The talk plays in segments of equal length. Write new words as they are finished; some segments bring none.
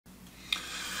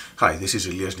Hi, this is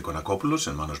Elias Nikonakopoulos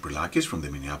and Manos Brilakis from the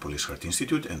Minneapolis Heart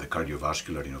Institute and the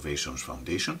Cardiovascular Innovations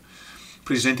Foundation,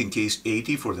 presenting case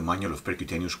 80 for the Manual of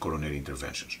Percutaneous Coronary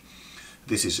Interventions.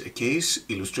 This is a case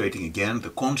illustrating again the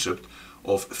concept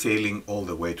of failing all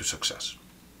the way to success.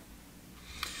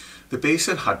 The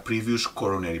patient had previous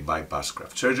coronary bypass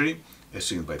graft surgery, as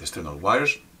seen by the sternal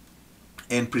wires,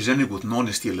 and presented with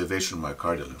non-ST elevation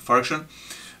myocardial infarction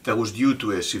that was due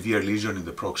to a severe lesion in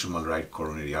the proximal right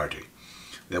coronary artery.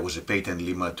 There was a patent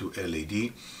Lima to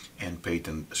LAD and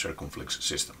patent circumflex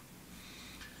system.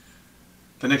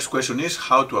 The next question is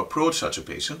how to approach such a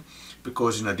patient,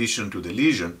 because in addition to the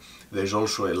lesion, there is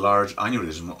also a large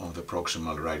aneurysm on the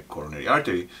proximal right coronary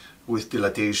artery with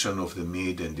dilatation of the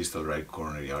mid and distal right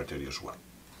coronary artery as well.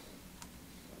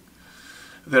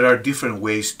 There are different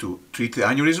ways to treat the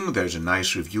aneurysm. There is a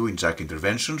nice review in JACC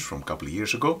Interventions from a couple of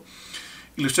years ago,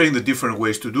 illustrating the different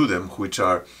ways to do them, which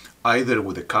are either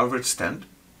with a covered stent,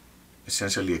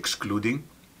 essentially excluding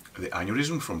the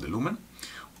aneurysm from the lumen,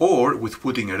 or with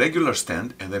putting a regular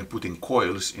stent and then putting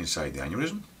coils inside the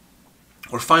aneurysm,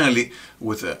 or finally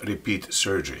with a repeat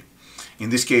surgery. In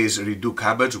this case, redo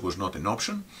CABG was not an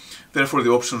option, therefore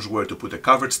the options were to put a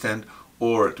covered stent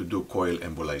or to do coil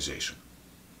embolization.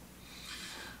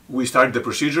 We started the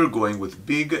procedure going with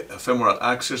big femoral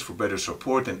access for better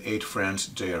support and 8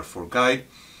 French JR4 guide.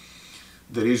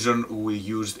 The reason we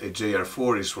used a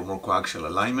JR4 is for more coaxial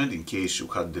alignment in case you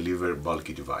had to deliver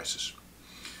bulky devices.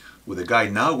 With the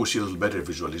guide now, we see a little better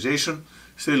visualization,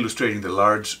 still illustrating the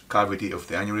large cavity of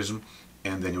the aneurysm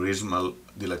and the aneurysmal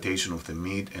dilatation of the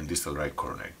mid and distal right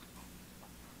coronary.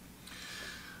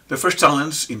 The first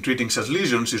challenge in treating such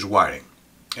lesions is wiring.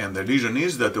 And the reason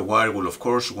is that the wire will of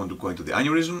course want to go into the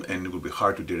aneurysm and it will be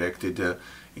hard to direct it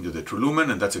into the true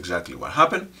lumen, and that's exactly what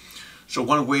happened. So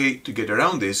one way to get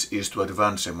around this is to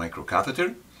advance a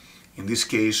microcatheter. In this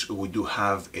case, we do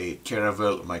have a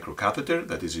Caravel microcatheter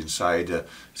that is inside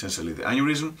essentially the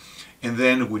aneurysm, and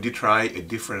then we did try a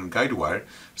different guidewire,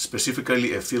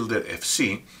 specifically a Fielder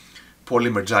FC,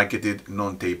 polymer-jacketed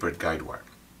non-tapered guidewire.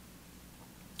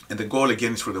 And the goal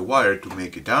again is for the wire to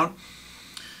make it down.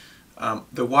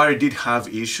 The wire did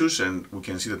have issues, and we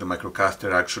can see that the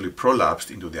microcatheter actually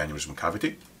prolapsed into the aneurysm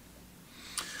cavity.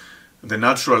 The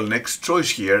natural next choice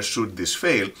here, should this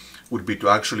fail, would be to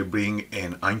actually bring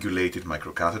an angulated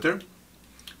microcatheter,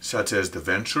 such as the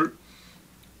Venture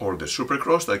or the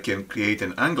Supercross, that can create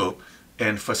an angle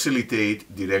and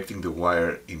facilitate directing the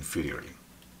wire inferiorly.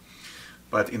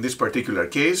 But in this particular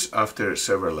case, after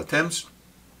several attempts,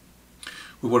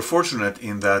 we were fortunate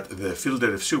in that the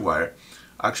Fielder FC wire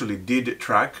actually did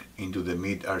track into the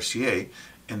mid-RCA,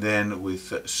 and then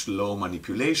with slow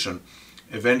manipulation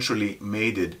eventually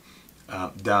made it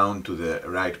down to the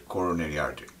right coronary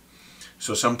artery.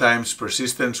 So sometimes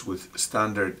persistence with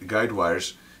standard guide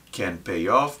wires can pay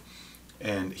off,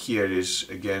 and here is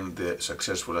again the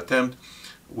successful attempt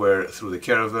where through the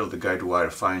Caravel the guide wire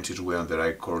finds its way on the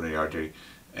right coronary artery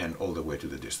and all the way to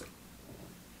the distal.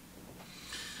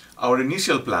 Our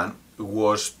initial plan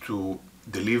was to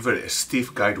deliver a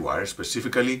stiff guide wire,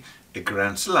 specifically a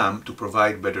Grand Slam, to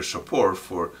provide better support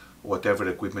for whatever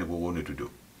equipment we wanted to do.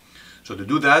 So to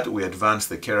do that, we advanced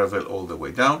the Caravel all the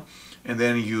way down and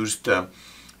then used a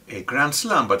Grand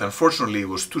Slam, but unfortunately it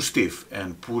was too stiff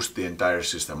and pushed the entire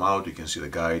system out. You can see the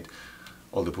guide,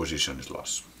 all the position is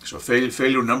lost. So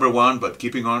failure number one, but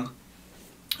keeping on.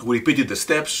 We repeated the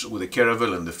steps with the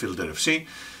Caravel and the Fielder FC,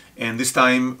 and this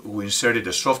time we inserted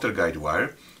a softer guide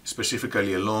wire,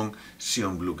 specifically a long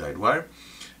Sion blue guide wire,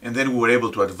 and then we were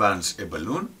able to advance a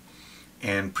balloon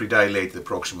and predilate the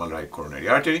proximal right coronary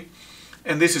artery.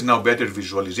 And this is now better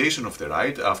visualization of the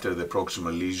right after the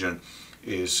proximal lesion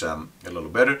is a little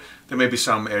better. There may be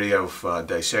some area of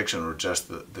dissection or just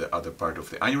the other part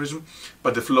of the aneurysm,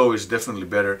 but the flow is definitely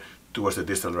better towards the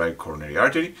distal right coronary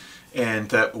artery.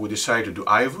 And we decided to do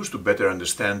IVUS to better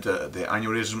understand the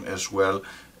aneurysm as well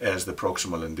as the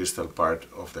proximal and distal part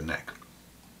of the neck.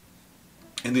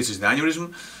 And this is the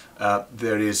aneurysm.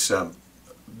 There is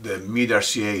the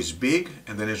mid-RCA is big,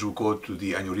 and then as we go to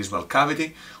the aneurysmal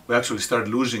cavity, we actually start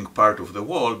losing part of the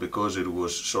wall because it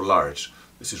was so large.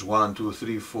 This is 1, 2,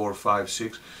 3, 4, 5,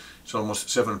 6, it's almost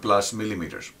 7+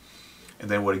 millimeters.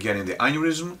 And then we're again in the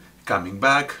aneurysm, coming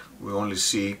back, we only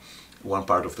see one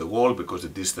part of the wall because the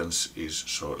distance is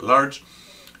so large.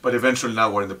 But eventually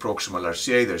now we're in the proximal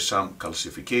RCA, there's some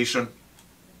calcification,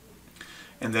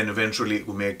 and then eventually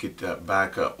we make it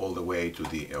back all the way to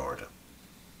the aorta.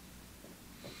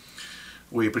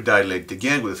 We predilate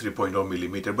again with a 3.0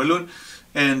 millimeter balloon,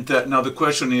 and now the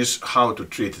question is how to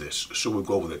treat this. Should we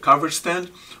go with a covered stent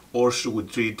or should we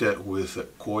treat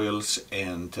with coils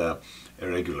and a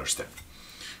regular stent?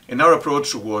 And our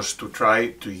approach was to try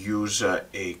to use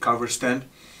a cover stent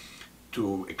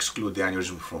to exclude the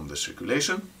aneurysm from the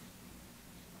circulation.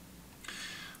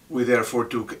 We therefore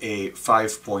took a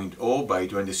 5.0 by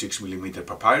 26 mm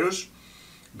papyrus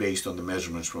based on the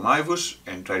measurements from IVUS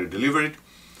and tried to deliver it.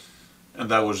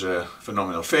 And that was a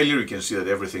phenomenal failure. You can see that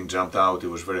everything jumped out. It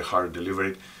was very hard to deliver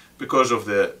it because of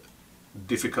the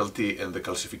difficulty and the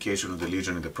calcification of the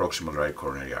lesion in the proximal right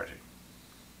coronary artery.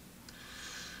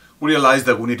 We realized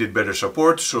that we needed better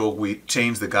support, so we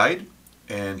changed the guide,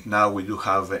 and now we do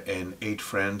have an 8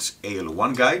 French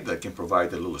AL1 guide that can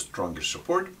provide a little stronger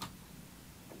support.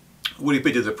 We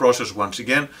repeated the process once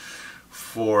again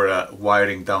for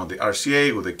wiring down the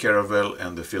RCA with the Caravel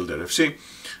and the Fielder FC.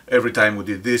 Every time we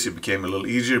did this, it became a little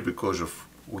easier because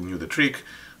we knew the trick.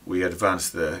 We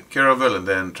advanced the Caravel and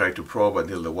then tried to probe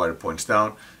until the wire points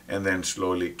down, and then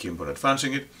slowly keep on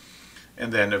advancing it.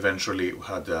 And then eventually we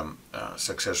had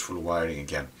successful wiring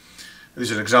again. This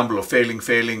is an example of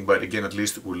failing, but again, at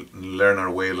least we'll learn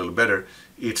our way a little better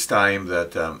each time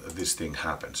that this thing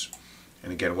happens.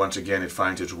 And again, once again, it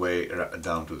finds its way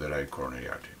down to the right coronary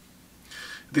artery.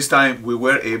 This time we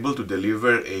were able to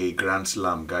deliver a Grand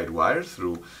Slam guide wire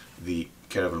through the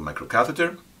Caravel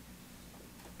microcatheter,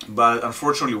 but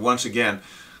unfortunately, once again,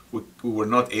 we were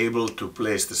not able to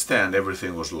place the stent.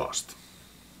 Everything was lost.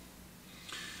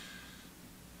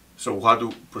 So how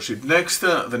to proceed next?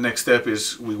 The next step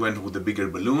is we went with the bigger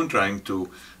balloon, trying to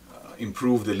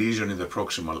improve the lesion in the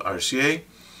proximal RCA,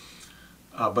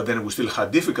 but then we still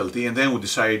had difficulty, and then we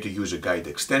decided to use a guide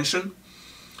extension.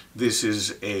 This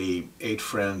is a 8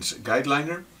 French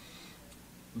Guideliner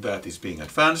that is being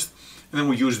advanced, and then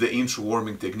we use the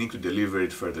Inchworming technique to deliver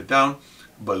it further down.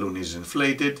 Balloon is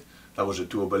inflated. That was a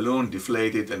 2 balloon,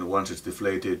 deflated, and once it's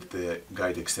deflated, the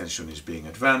guide extension is being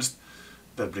advanced.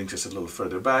 That brings us a little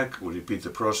further back. We repeat the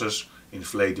process,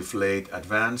 inflate, deflate,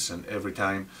 advance, and every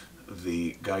time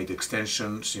the guide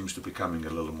extension seems to be coming a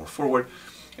little more forward.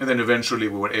 And then eventually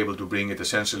we were able to bring it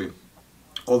essentially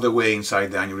all the way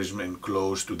inside the aneurysm and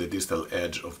close to the distal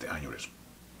edge of the aneurysm.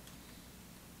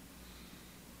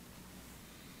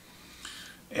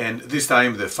 And this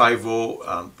time the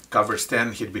 5.0 cover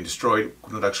stent had been destroyed,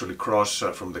 could not actually cross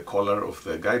from the collar of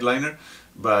the Guideliner,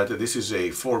 but this is a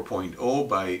 4.0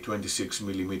 by 26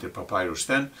 mm papyrus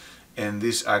stent, and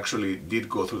this actually did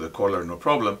go through the collar no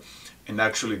problem and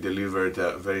actually delivered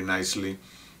very nicely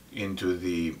into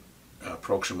the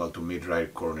proximal to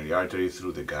mid-right coronary artery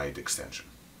through the guide extension.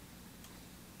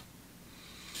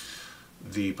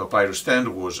 The papyrus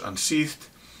stent was unsheathed,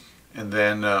 and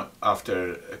then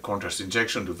after a contrast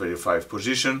injection to verify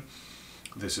position,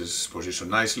 this is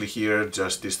positioned nicely here,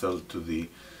 just distal to the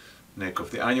neck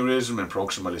of the aneurysm, and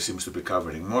proximally seems to be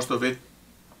covering most of it.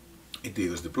 It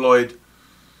is deployed,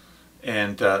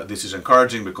 and this is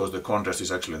encouraging because the contrast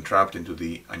is actually entrapped into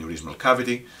the aneurysmal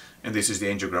cavity, and this is the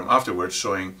angiogram afterwards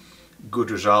showing good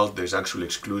result. There's actually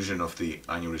exclusion of the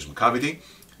aneurysm cavity.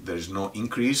 There is no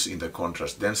increase in the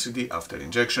contrast density after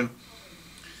injection.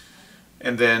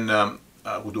 And then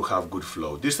we do have good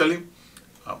flow distally.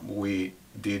 We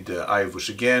did IVUS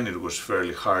again. It was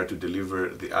fairly hard to deliver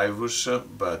the IVUS,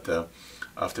 but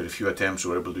after a few attempts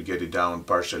we were able to get it down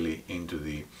partially into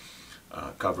the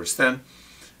covered stent.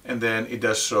 And then it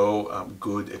does show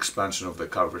good expansion of the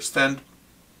covered stent,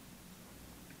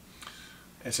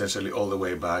 essentially all the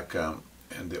way back,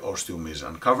 and the ostium is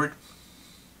uncovered.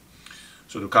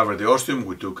 So to cover the ostium,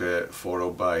 we took a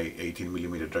 4.0 by 18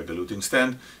 mm drug-eluting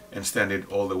stent and stent it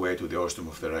all the way to the ostium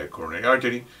of the right coronary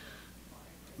artery.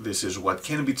 This is what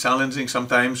can be challenging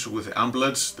sometimes with the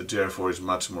amplats. The JR4 is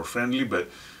much more friendly, but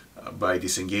by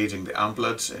disengaging the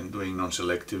amplats and doing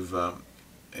non-selective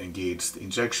engaged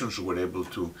injections, we were able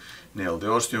to nail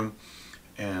the ostium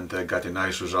and got a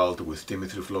nice result with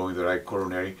T3 flow in the right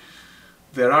coronary.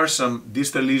 There are some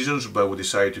distal lesions, but we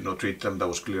decided to not treat them. That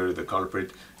was clearly the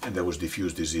culprit, and there was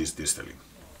diffuse disease distally.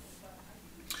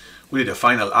 We did a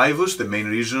final IVUS, the main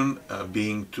reason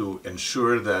being to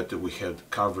ensure that we had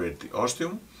covered the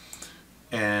ostium.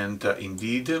 And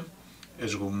indeed,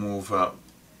 as we move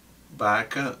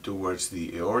back towards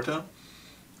the aorta,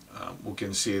 we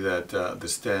can see that the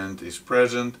stent is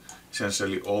present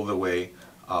essentially all the way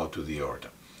out to the aorta.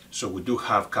 So we do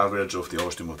have coverage of the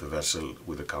ostium of the vessel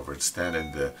with the covered stent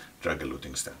and the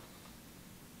drug-eluting stent.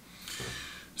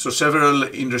 So several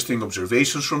interesting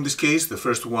observations from this case. The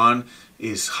first one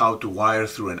is how to wire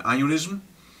through an aneurysm.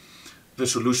 The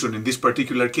solution in this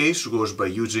particular case goes by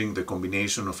using the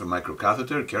combination of a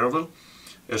microcatheter, Caravel,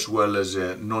 as well as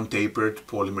a non-tapered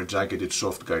polymer-jacketed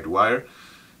soft guide wire,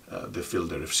 the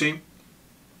Fielder FC.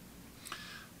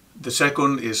 The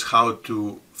second is how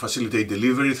to facilitate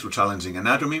delivery through challenging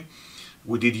anatomy.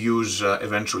 We did use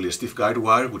eventually a stiff guide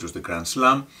wire, which was the Grand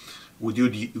Slam. We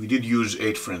did use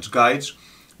 8 French guides.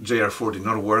 JR4 did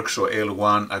not work, so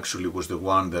AL1 actually was the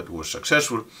one that was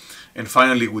successful. And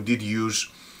finally, we did use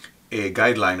a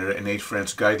guideliner, an 8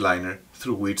 French guideliner,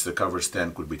 through which the covered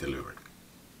stent could be delivered.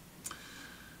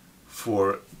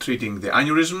 For treating the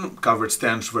aneurysm, covered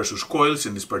stents versus coils,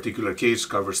 in this particular case,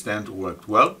 covered stent worked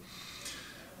well.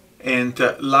 And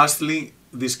lastly,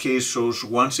 this case shows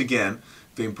once again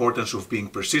the importance of being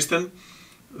persistent.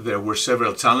 There were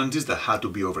several challenges that had to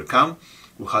be overcome.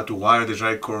 We had to wire the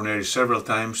right coronary several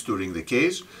times during the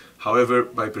case. However,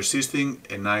 by persisting,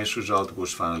 a nice result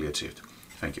was finally achieved.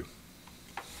 Thank you.